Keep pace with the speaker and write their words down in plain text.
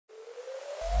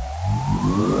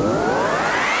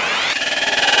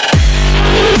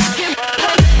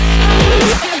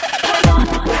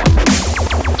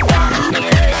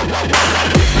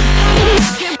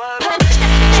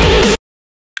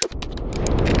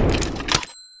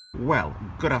Well,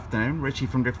 good afternoon, Richie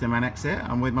from Driftomaniacs here.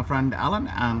 I'm with my friend Alan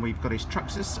and we've got his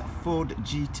Traxxas Ford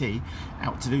GT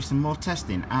out to do some more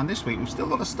testing, and this week we've still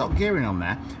got the stock gearing on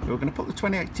there. We're going to put the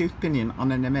 28 pinion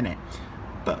on in a minute,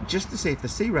 but just to see if the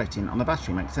C rating on the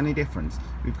battery makes any difference,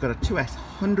 we've got a 2S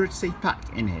 100C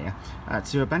pack in here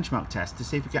to do a benchmark test to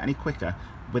see if we get any quicker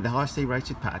with the high C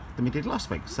rated pack than we did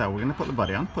last week. So we're going to put the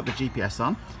body on, put the GPS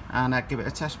on and give it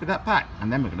a test with that pack,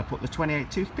 and then we're going to put the 28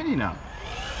 pinion on.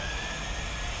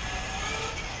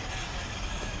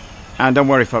 And don't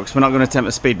worry folks, we're not going to attempt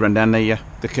a speed run down the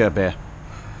curb here.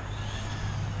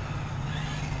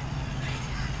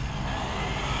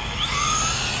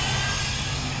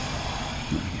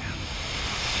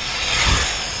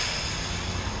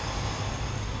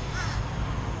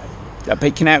 Is that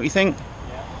peaking out, you think?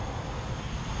 Yeah.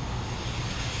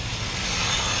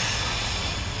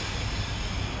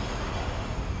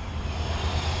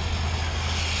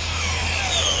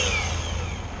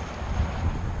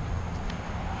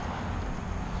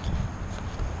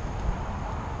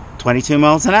 .22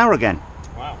 miles an hour again.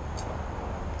 Wow.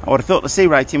 I would have thought the C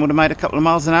rating would have made a couple of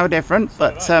miles an hour different,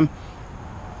 but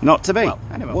not to be. Well,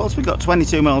 anyway, whilst we got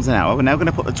 22 miles an hour, we're now going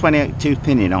to put the 28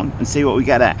 pinion on and see what we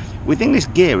get at. We think this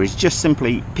gear is just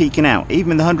simply peaking out,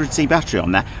 even with the 100C battery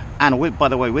on there. And with, by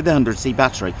the way, with the 100C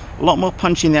battery, a lot more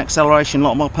punch in the acceleration, a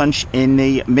lot more punch in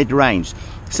the mid-range.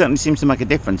 Certainly seems to make a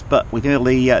difference, but we feel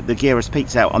the gear has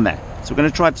peaked out on there. So we're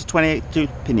going to try the 28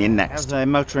 pinion next. How's the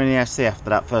motor in the SC after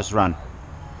that first run?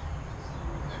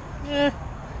 Yeah,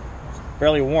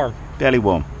 barely warm. Barely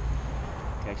warm.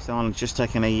 Okay, so I'm just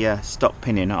taking a stock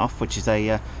pinion off, which is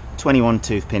a 21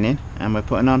 tooth pinion, and we're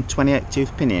putting on 28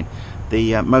 tooth pinion.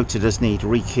 The motor does need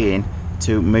rekeying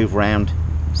to move around.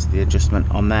 It's the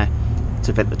adjustment on there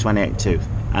to fit the 28 tooth,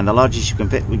 and the largest you can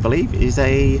fit, we believe, is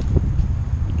a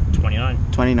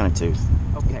 29 tooth.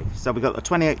 Okay, so we've got the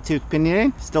 28 tooth pinion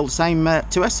in, still the same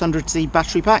 2S 100C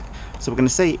battery pack. So we're going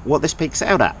to see what this peaks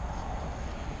out at.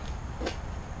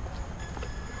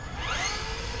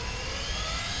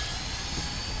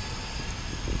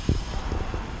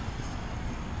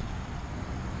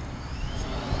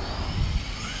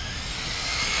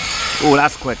 Oh,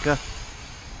 that's quicker.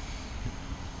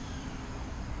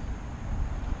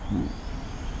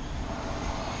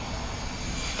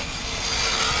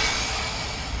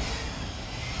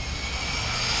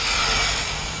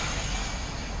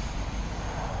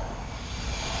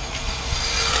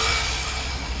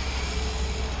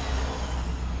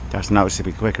 That's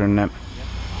noticeably quicker, isn't it?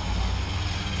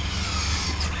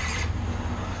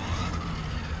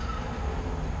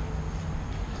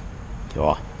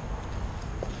 Oh.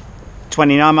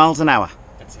 29 miles an hour.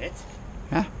 That's it?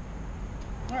 Yeah.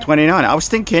 Right. 29. I was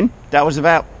thinking that was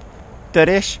about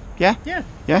 30-ish. Yeah? Yeah.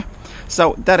 Yeah.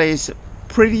 So that is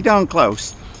pretty darn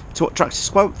close to what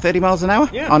Traxxas quote, 30 miles an hour?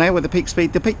 Yeah. On air with the peak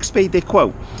speed. The peak speed they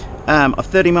quote of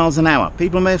 30 miles an hour.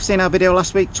 People may have seen our video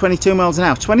last week, 22 miles an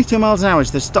hour. 22 miles an hour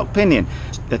is the stock pinion.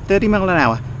 The 30 mile an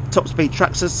hour top speed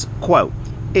Traxxas quote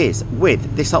is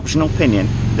with this optional pinion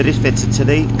that is fitted to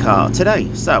the car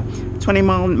today. So 20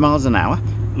 miles an hour.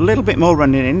 A little bit more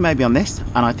running in maybe on this,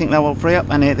 and I think that will free up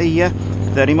and hit the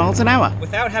 30 miles an hour.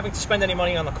 Without having to spend any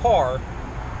money on the car,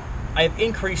 I have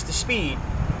increased the speed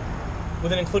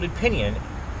with an included pinion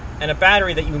and a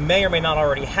battery that you may or may not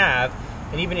already have,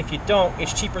 and even if you don't,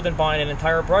 it's cheaper than buying an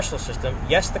entire brushless system.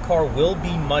 Yes, the car will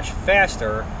be much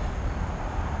faster,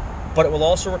 but it will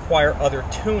also require other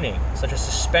tuning, such as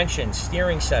suspension,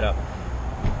 steering setup.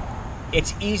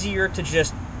 It's easier to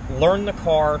just learn the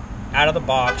car out of the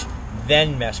box,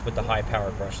 then mess with the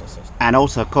high-powered brushless system. And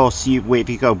also, of course, if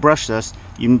you go brushless,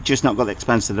 you've just not got the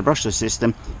expense of the brushless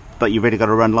system, but you've really got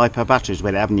to run LiPo batteries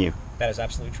with it, haven't you? That is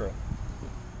absolutely true.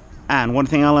 And one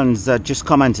thing Alan's just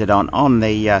commented on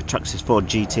the Traxxas Ford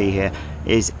GT here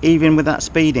is, even with that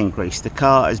speed increase, the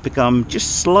car has become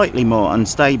just slightly more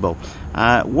unstable.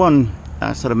 One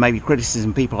sort of maybe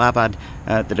criticism people have had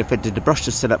that have fitted the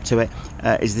brushless setup to it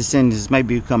is the cylinders has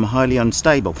maybe become highly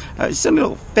unstable. It's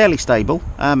still fairly stable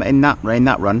in that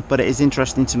run, but it is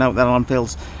interesting to note that Alan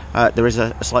feels there is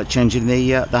a slight change in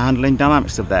the handling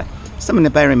dynamics of there. Something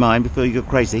to bear in mind before you go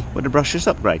crazy with a brushless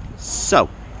upgrade. So,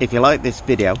 if you like this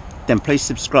video, then please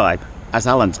subscribe, as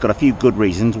Alan's got a few good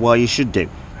reasons why you should do.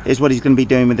 Here's what he's going to be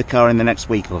doing with the car in the next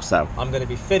week or so. I'm going to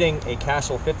be fitting a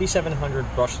Castle 5700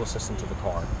 brushless system to the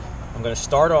car. I'm going to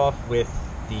start off with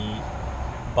the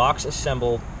box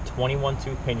assembled 21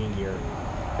 tooth pinion gear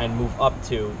and move up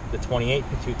to the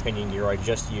 28T pinion gear I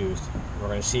just used. We're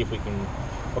going to see if we can,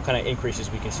 what kind of increases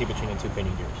we can see between the 2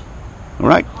 pinion gears. All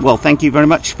right. Well, thank you very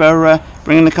much for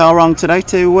bringing the car on today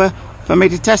for me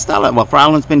to test Alan. Well, for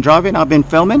Alan's been driving, I've been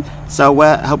filming. So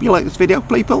I hope you like this video,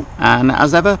 people. And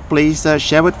as ever, please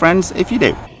share with friends if you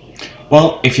do.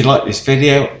 Well, if you like this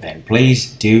video, then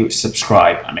please do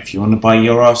subscribe. And if you want to buy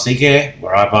your RC gear,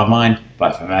 where I buy mine,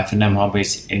 buy from F&M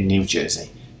Hobbies in New Jersey.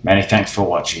 Many thanks for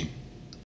watching.